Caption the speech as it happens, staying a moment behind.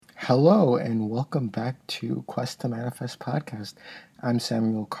Hello and welcome back to Quest to Manifest podcast. I'm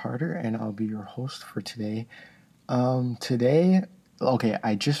Samuel Carter and I'll be your host for today. Today,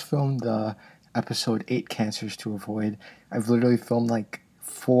 I just filmed the episode 8 Cancers to Avoid. I've literally filmed like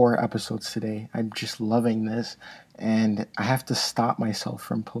 4 episodes today. I'm just loving this and I have to stop myself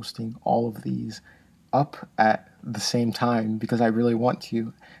from posting all of these up at the same time because I really want to.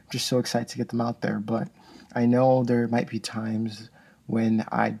 I'm just so excited to get them out there, but I know there might be times when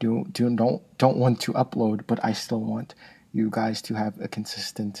I don't want to upload, but I still want you guys to have a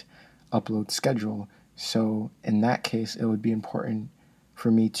consistent upload schedule. So in that case, it would be important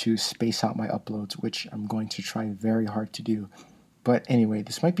for me to space out my uploads, which I'm going to try very hard to do. But anyway,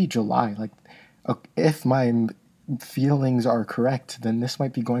 this might be July. If my feelings are correct, then this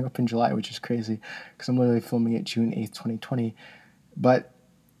might be going up in July, which is crazy because I'm literally filming it June 8th, 2020. But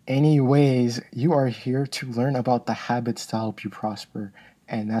anyways, you are here to learn about the habits to help you prosper,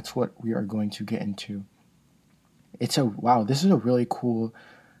 and that's what we are going to get into. This is a really cool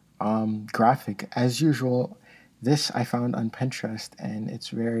graphic. As usual, this I found on Pinterest, and it's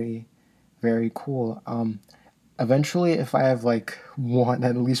very, very cool. Eventually, if I have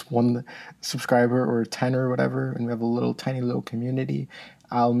at least one subscriber or 10 or whatever, and we have a little tiny little community,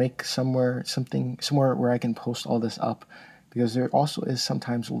 I'll make somewhere where I can post all this up, because there also is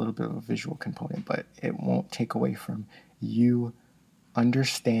sometimes a little bit of a visual component, but it won't take away from you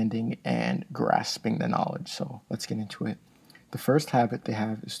understanding and grasping the knowledge. So let's get into it. The first habit they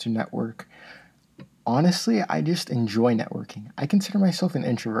have is to network. Honestly, I just enjoy networking. I consider myself an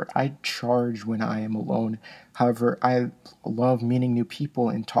introvert. I charge when I am alone. However, I love meeting new people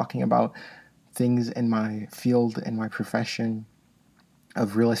and talking about things in my field and my profession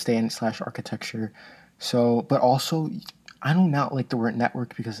of real estate / architecture. So, but also, I do not like the word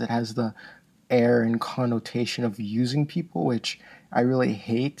network because it has the air and connotation of using people, which I really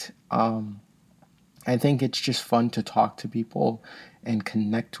hate. I think it's just fun to talk to people and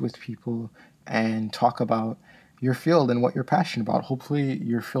connect with people and talk about your field and what you're passionate about. Hopefully,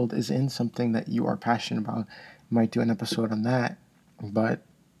 your field is in something that you are passionate about. Might do an episode on that. But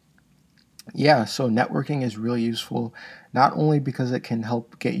yeah, so networking is really useful, not only because it can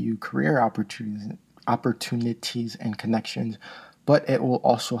help get you career opportunities and connections, but it will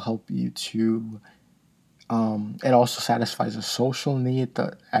also help you to. It also satisfies a social need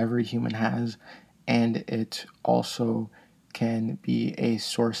that every human has, and it also can be a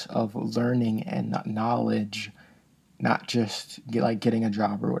source of learning and knowledge, not just getting a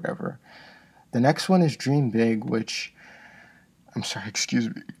job or whatever. The next one is dream big, which I'm sorry, excuse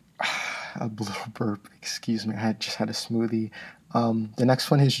me, a little burp. Excuse me, I had just had a smoothie. The next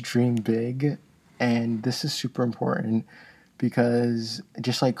one is dream big, and this is super important because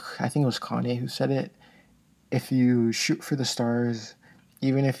just like I think it was Kanye who said it, if you shoot for the stars,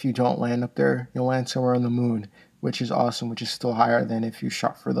 even if you don't land up there, you'll land somewhere on the moon, which is awesome, which is still higher than if you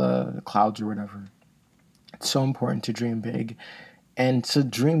shot for the clouds or whatever. It's so important to dream big and to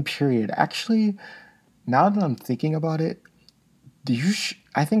dream, period. Actually, now that I'm thinking about it,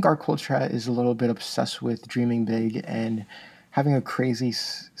 I think our culture is a little bit obsessed with dreaming big and having a crazy,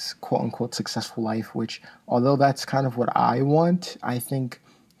 quote unquote, successful life, which, although that's kind of what I want, I think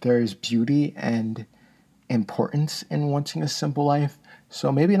there is beauty and importance in wanting a simple life.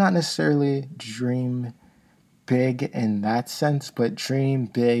 So maybe not necessarily dream big in that sense, but dream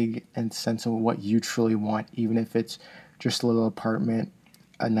big in the sense of what you truly want, even if it's just a little apartment,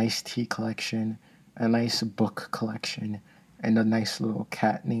 a nice tea collection, a nice book collection, and a nice little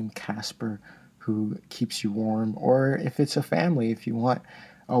cat named Casper who keeps you warm. Or if it's a family, if you want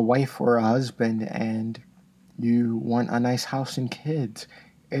a wife or a husband and you want a nice house and kids.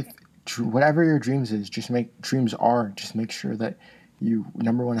 If whatever your dreams is, just make sure that you,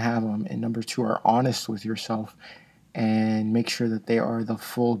 number one, have them, and number two, are honest with yourself and make sure that they are the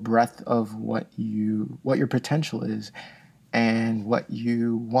full breadth of what your potential is and what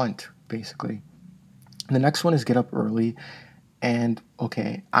you want, basically. The next one is get up early. And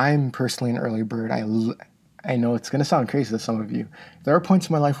okay, I'm personally an early bird. I know it's gonna sound crazy to some of you. There are points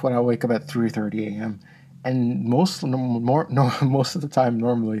in my life when I wake up at 3:30 a.m. and most of the time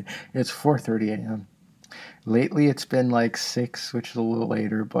normally it's 4:30 a.m. Lately it's been like 6, which is a little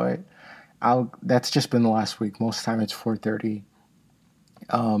later, but that's just been the last week. Most of the time it's 4:30.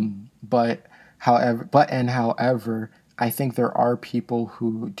 But however, I think there are people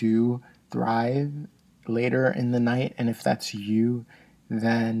who do thrive later in the night, and if that's you,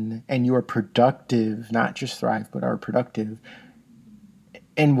 then and you are productive, not just thrive, but are productive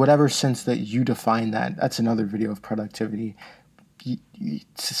in whatever sense that you define that. That's another video of productivity.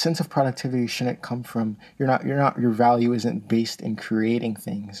 sense of productivity shouldn't come from your value isn't based in creating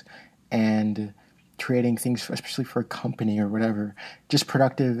things and creating things especially for a company or whatever. Just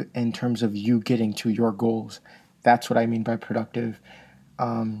productive in terms of you getting to your goals. That's what I mean by productive.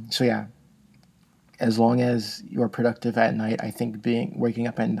 So yeah, as long as you're productive at night, I think being waking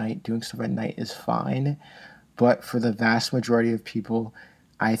up at night, doing stuff at night is fine. But for the vast majority of people,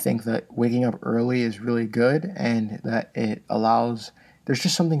 I think that waking up early is really good and that it allows. There's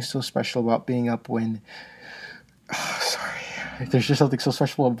just something so special about being up when. Sorry. There's just something so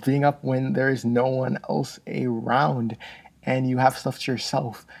special about being up when there is no one else around and you have stuff to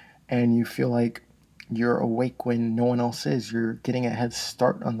yourself and you feel like you're awake when no one else is. You're getting a head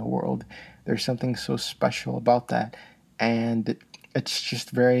start on the world. There's something so special about that. And it's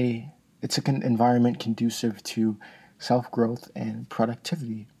just very, it's an environment conducive to self growth and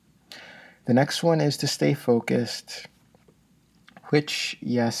productivity. The next one is to stay focused, which,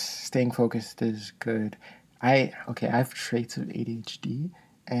 yes, staying focused is good. I have traits of ADHD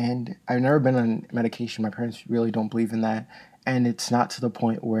and I've never been on medication. My parents really don't believe in that. And it's not to the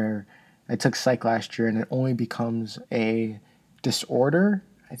point where I took psych last year and it only becomes a disorder.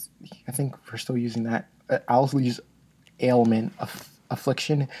 I think we're still using that. I'll use ailment,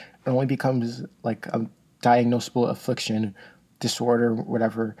 affliction. It only becomes like a diagnosable affliction, disorder,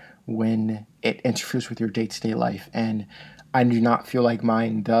 whatever, when it interferes with your day to day life. And I do not feel like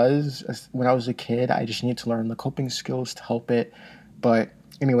mine does. When I was a kid, I just need to learn the coping skills to help it. But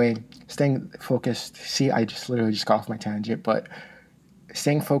anyway, staying focused. See, I just literally just got off my tangent, but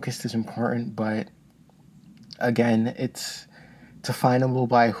staying focused is important. But again, it's definable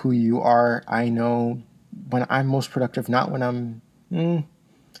by who you are. I know when I'm most productive, not when I'm.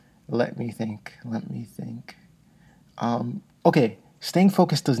 Let me think. Okay, staying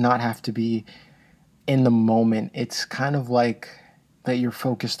focused does not have to be in the moment. It's kind of like that you're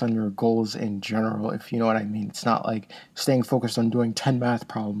focused on your goals in general, if you know what I mean. It's not like staying focused on doing 10 math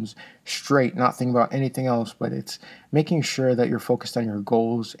problems straight, not thinking about anything else, but it's making sure that you're focused on your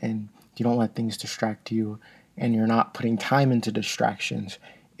goals and you don't let things distract you and you're not putting time into distractions.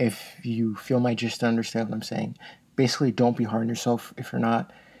 If you feel my gist to understand what I'm saying, basically don't be hard on yourself if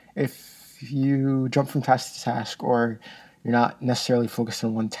you jump from task to task or you're not necessarily focused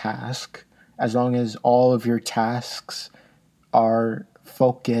on one task, as long as all of your tasks are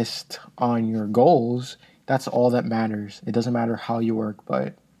focused on your goals, that's all that matters. It doesn't matter how you work,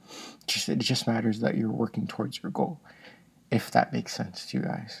 but it just matters that you're working towards your goal, if that makes sense to you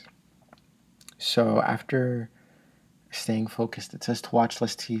guys. So after staying focused, it says to watch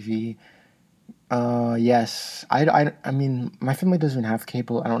less TV. Yes, I mean, my family doesn't have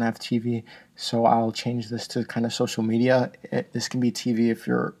cable. I don't have TV, so I'll change this to kind of social media. This can be TV if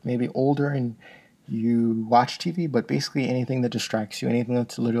you're maybe older and you watch TV, but basically anything that distracts you, anything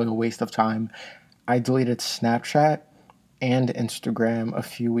that's literally a waste of time. I deleted Snapchat and Instagram a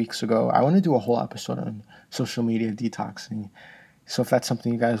few weeks ago. I want to do a whole episode on social media detoxing. So if that's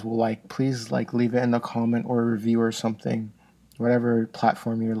something you guys will like, please like leave it in the comment or a review or something, whatever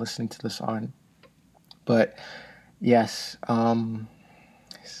platform you're listening to this on. But yes,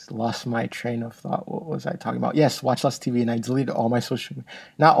 lost my train of thought. What was I talking about? Yes, watch less TV, and I deleted all my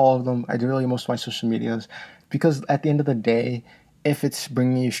not all of them. I deleted most of my social medias because at the end of the day, if it's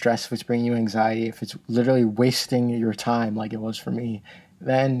bringing you stress, if it's bringing you anxiety, if it's literally wasting your time like it was for me,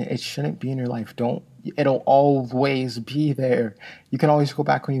 then it shouldn't be in your life. It'll always be there. You can always go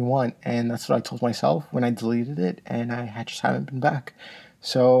back when you want, and that's what I told myself when I deleted it, and I just haven't been back.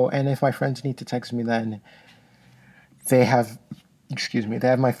 So, and if my friends need to text me, then they have, they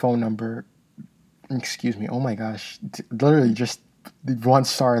have my phone number. Oh my gosh. Literally just 1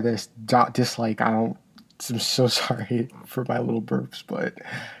 star this, dislike. I'm so sorry for my little burps, but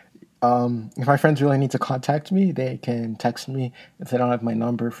if my friends really need to contact me, they can text me. If they don't have my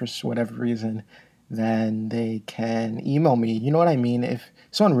number for whatever reason, then they can email me. You know what I mean? If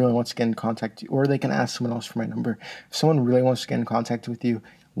someone really wants to get in contact, or they can ask someone else for my number. If someone really wants to get in contact with you,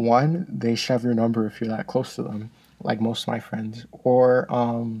 one, they should have your number if you're that close to them, like most of my friends, or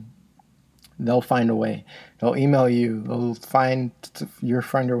they'll find a way. They'll email you. They'll find your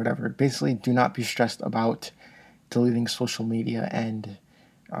friend or whatever. Basically, do not be stressed about deleting social media and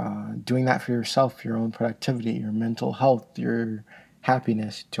doing that for yourself, your own productivity, your mental health, your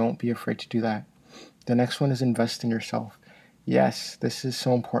happiness. Don't be afraid to do that. The next one is invest in yourself. Yes, this is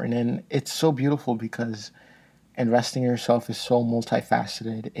so important, and it's so beautiful because investing in yourself is so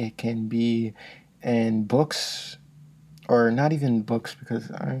multifaceted. It can be in books, or not even books,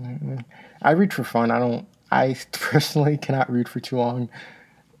 because I read for fun. I personally cannot read for too long.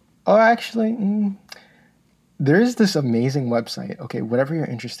 Oh, actually, There's this amazing website. Okay, whatever you're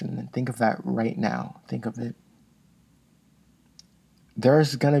interested in, think of that right now. Think of it.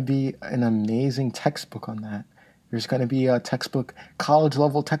 There's going to be an amazing textbook on that. There's going to be a textbook, college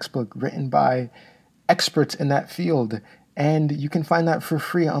level textbook written by experts in that field. And you can find that for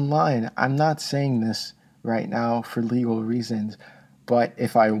free online. I'm not saying this right now for legal reasons, but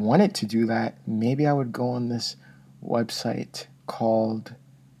if I wanted to do that, maybe I would go on this website called,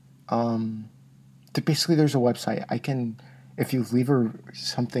 basically there's a website. If you leave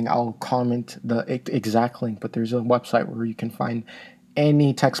something, I'll comment the exact link, but there's a website where you can find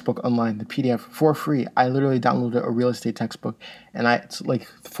any textbook online, the PDF for free. I literally downloaded a real estate textbook, and it's like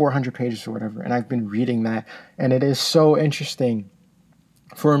 400 pages or whatever, and I've been reading that, and it is so interesting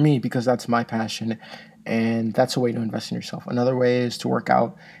for me because that's my passion, and that's a way to invest in yourself. Another way is to work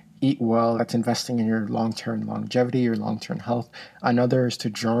out, eat well. That's investing in your long-term longevity, your long-term health. Another is to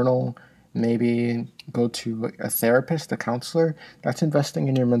journal, maybe go to a therapist, a counselor. That's investing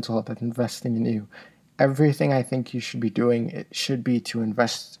in your mental health. That's investing in you. Everything I think you should be doing, it should be to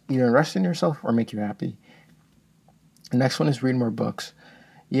either invest in yourself or make you happy. The next one is read more books.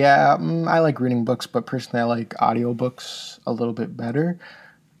 Yeah, I like reading books, but personally I like audiobooks a little bit better.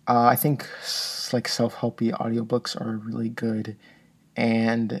 I think like self-helpy audiobooks are really good.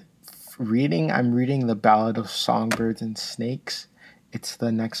 And I'm reading The Ballad of Songbirds and Snakes. It's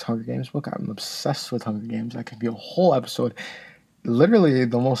the next Hunger Games book. I'm obsessed with Hunger Games. That could be a whole episode. Literally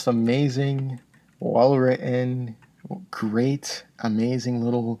the most amazing, well-written, great, amazing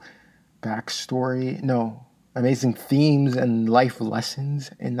little backstory. No, amazing themes and life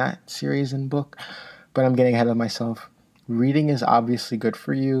lessons in that series and book. But I'm getting ahead of myself. Reading is obviously good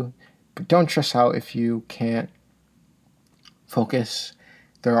for you, but don't stress out if you can't focus.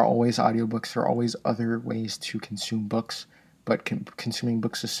 There are always audiobooks. There are always other ways to consume books, but consuming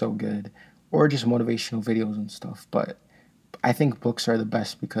books is so good. Or just motivational videos and stuff. But I think books are the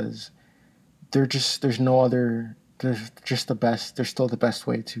best because they're just there's just the best. They're still the best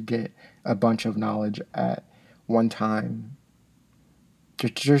way to get a bunch of knowledge at one time.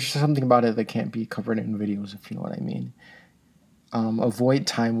 There's something about it that can't be covered in videos, if you know what I mean. Avoid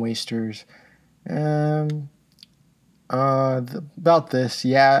time wasters. About this,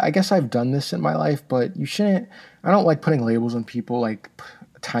 yeah, I guess I've done this in my life, but you shouldn't. I don't like putting labels on people like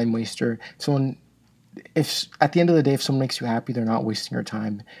time waster. If at the end of the day, if someone makes you happy, they're not wasting your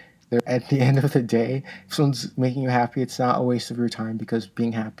time. At the end of the day, if someone's making you happy, it's not a waste of your time because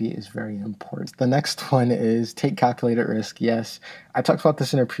being happy is very important. The next one is take calculated risk. Yes, I talked about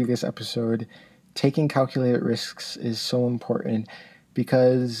this in a previous episode. Taking calculated risks is so important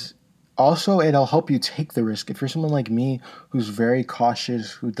because also it'll help you take the risk. If you're someone like me who's very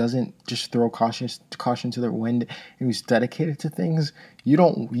cautious, who doesn't just throw caution to the wind, and who's dedicated to things, you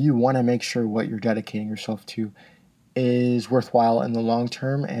want to make sure what you're dedicating yourself to is worthwhile in the long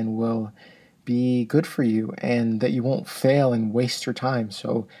term and will be good for you and that you won't fail and waste your time.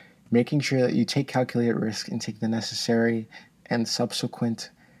 So making sure that you take calculated risk and take the necessary and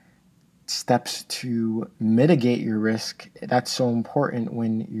subsequent steps to mitigate your risk, that's so important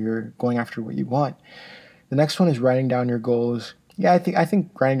when you're going after what you want. The next one is writing down your goals. Yeah, I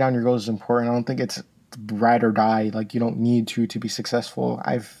think writing down your goals is important. I don't think it's ride or die. Like you don't need to be successful.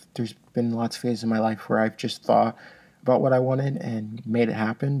 There's been lots of phases in my life where I've just thought about what I wanted and made it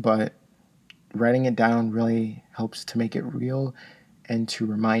happen, but writing it down really helps to make it real and to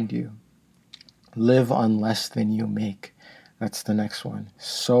remind you. Live on less than you make. That's the next one.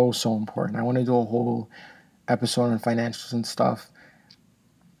 So important. I want to do a whole episode on financials and stuff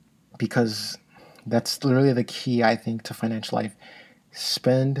because that's literally the key, I think, to financial life.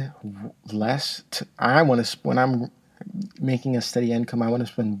 Spend less. When I'm making a steady income, I want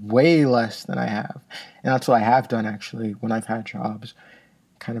to spend way less than I have. And that's what I have done, actually, when I've had jobs.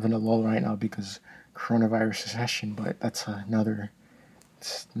 Kind of in a lull right now because coronavirus recession, but it's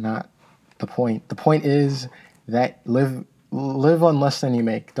not the point. The point is that live on less than you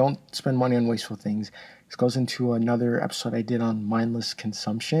make. Don't spend money on wasteful things. This goes into another episode I did on mindless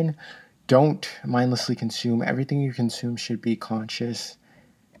consumption. Don't mindlessly consume. Everything you consume should be conscious.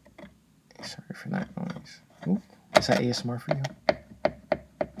 Sorry for that noise. Ooh, is that ASMR for you?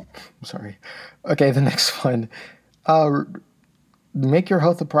 I'm sorry. Okay, the next one. Make your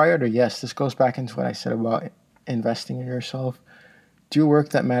health a priority. Yes, this goes back into what I said about investing in yourself. Do work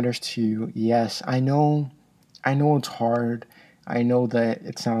that matters to you. Yes, I know it's hard. I know that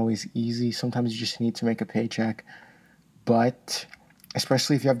it's not always easy. Sometimes you just need to make a paycheck. But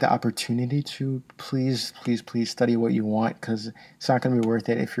especially if you have the opportunity to, please study what you want because it's not going to be worth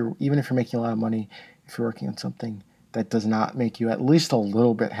it even if you're making a lot of money, if you're working on something that does not make you at least a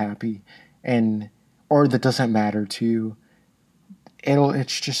little bit happy. And or that doesn't matter to you.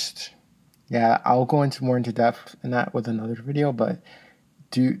 It's just, yeah, I'll go into more into depth in that with another video, but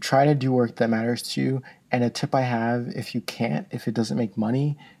try to do work that matters to you. And a tip I have, if you can't, if it doesn't make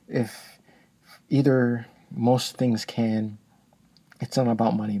money, if either most things can, it's not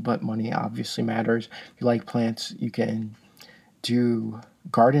about money, but money obviously matters. If you like plants, you can do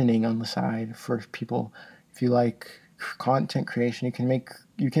gardening on the side for people. If you like content creation,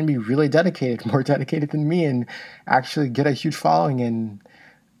 you can be really dedicated, more dedicated than me, and actually get a huge following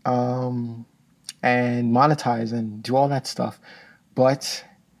and monetize and do all that stuff. But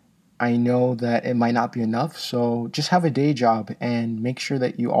I know that it might not be enough, so just have a day job and make sure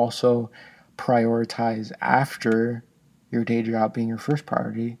that you also prioritize after your day job being your first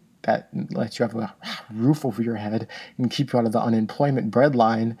priority. That lets you have a roof over your head and keep you out of the unemployment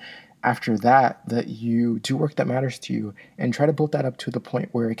breadline. After that, that you do work that matters to you and try to build that up to the point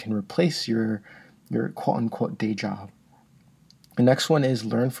where it can replace your quote unquote day job. The next one is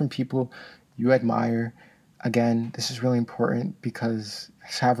learn from people you admire. Again, this is really important because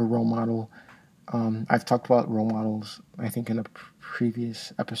to have a role model. I've talked about role models, I think, in a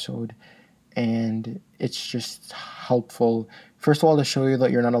previous episode, and it's just helpful. First of all, to show you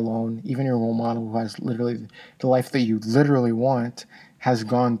that you're not alone. Even your role model, who has literally the life that you literally want, has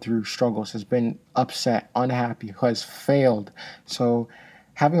gone through struggles, has been upset, unhappy, who has failed. So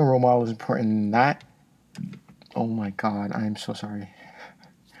having a role model is important in that. Oh my God, I am so sorry.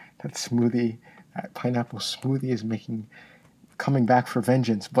 That pineapple smoothie is coming back for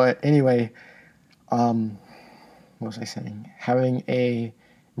vengeance. But anyway, what was I saying? Having a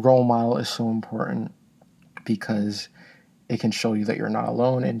role model is so important because it can show you that you're not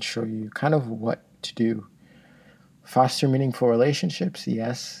alone and show you kind of what to do. Foster meaningful relationships.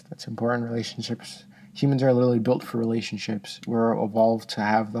 Yes, that's important. Relationships. Humans are literally built for relationships. We're evolved to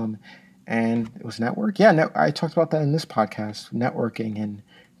have them. And it was network. Yeah, I talked about that in this podcast. Networking and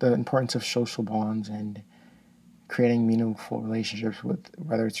the importance of social bonds and creating meaningful relationships with,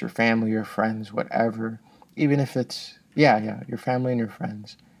 whether it's your family, your friends, whatever. Even if it's, your family and your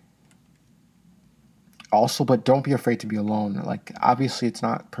friends. Also, but don't be afraid to be alone. Like, obviously it's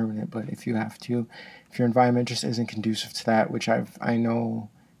not permanent, but if you have to, if your environment just isn't conducive to that, which I know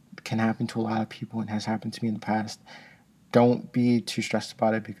can happen to a lot of people and has happened to me in the past, don't be too stressed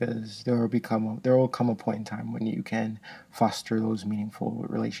about it because there will come a point in time when you can foster those meaningful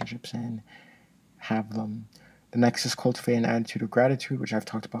relationships and have them. The next is cultivate an attitude of gratitude, which I've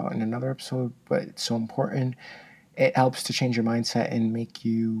talked about in another episode, but it's so important. It helps to change your mindset and make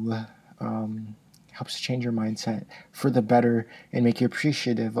you helps to change your mindset for the better and make you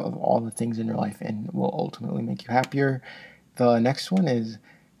appreciative of all the things in your life and will ultimately make you happier. The next one is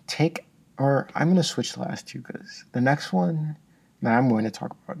I'm going to switch the last two because the next one that I'm going to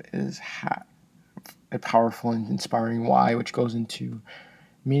talk about is a powerful and inspiring why, which goes into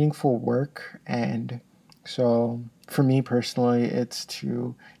meaningful work. And so for me personally, it's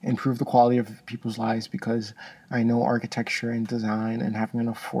to improve the quality of people's lives because I know architecture and design and having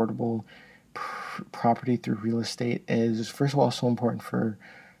an affordable property through real estate is, first of all, so important for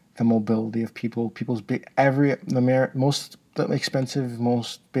the mobility of people. The expensive,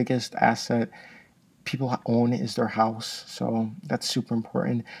 most biggest asset people own is their house. So that's super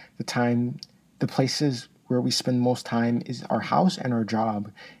important. The places where we spend most time is our house and our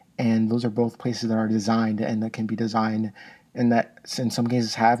job. And those are both places that are designed and that can be designed and that in some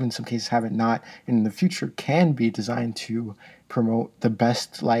cases have, in some cases haven't not, and in the future can be designed to promote the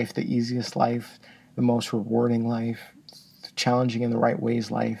best life, the easiest life, the most rewarding life, challenging in the right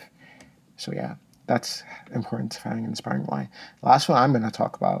ways life. So yeah, that's important to having an inspiring why. The last one I'm going to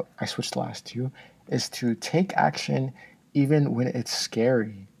talk about, I switched the last two, is to take action even when it's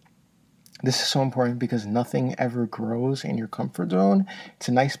scary. This is so important because nothing ever grows in your comfort zone. It's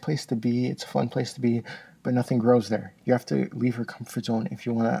a nice place to be. It's a fun place to be, but nothing grows there. You have to leave your comfort zone if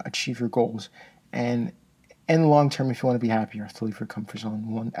you want to achieve your goals. And in the long term, if you want to be happy, you have to leave your comfort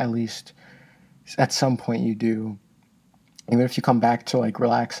zone. At least at some point you do. Even if you come back to like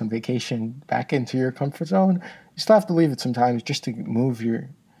relax and vacation back into your comfort zone, you still have to leave it sometimes just to move your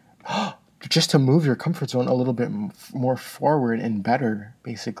comfort zone a little bit more forward and better,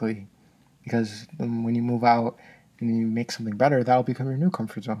 basically. Because when you move out and you make something better, that'll become your new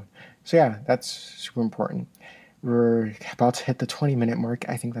comfort zone. So yeah, that's super important. We're about to hit the 20-minute mark.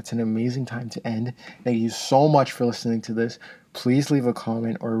 I think that's an amazing time to end. Thank you so much for listening to this. Please leave a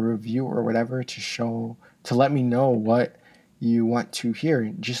comment or a review or whatever to let me know what you want to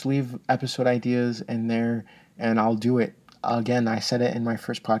hear. Just leave episode ideas in there and I'll do it. Again, I said it in my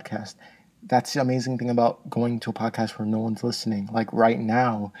first podcast. That's the amazing thing about going to a podcast where no one's listening. Like right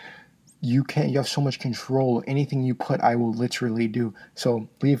now, you have so much control. Anything you put, I will literally do. So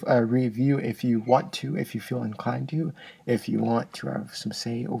leave a review if you want to, if you feel inclined to, if you want to have some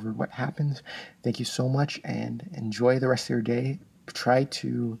say over what happens. Thank you so much, and enjoy the rest of your day. Try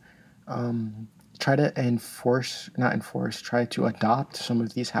to try to not enforce, try to adopt some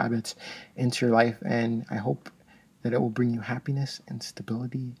of these habits into your life, and I hope that it will bring you happiness and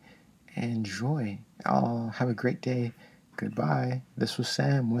stability and joy. Have a great day. Goodbye. This was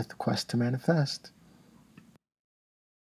Sam with Quest to Manifest.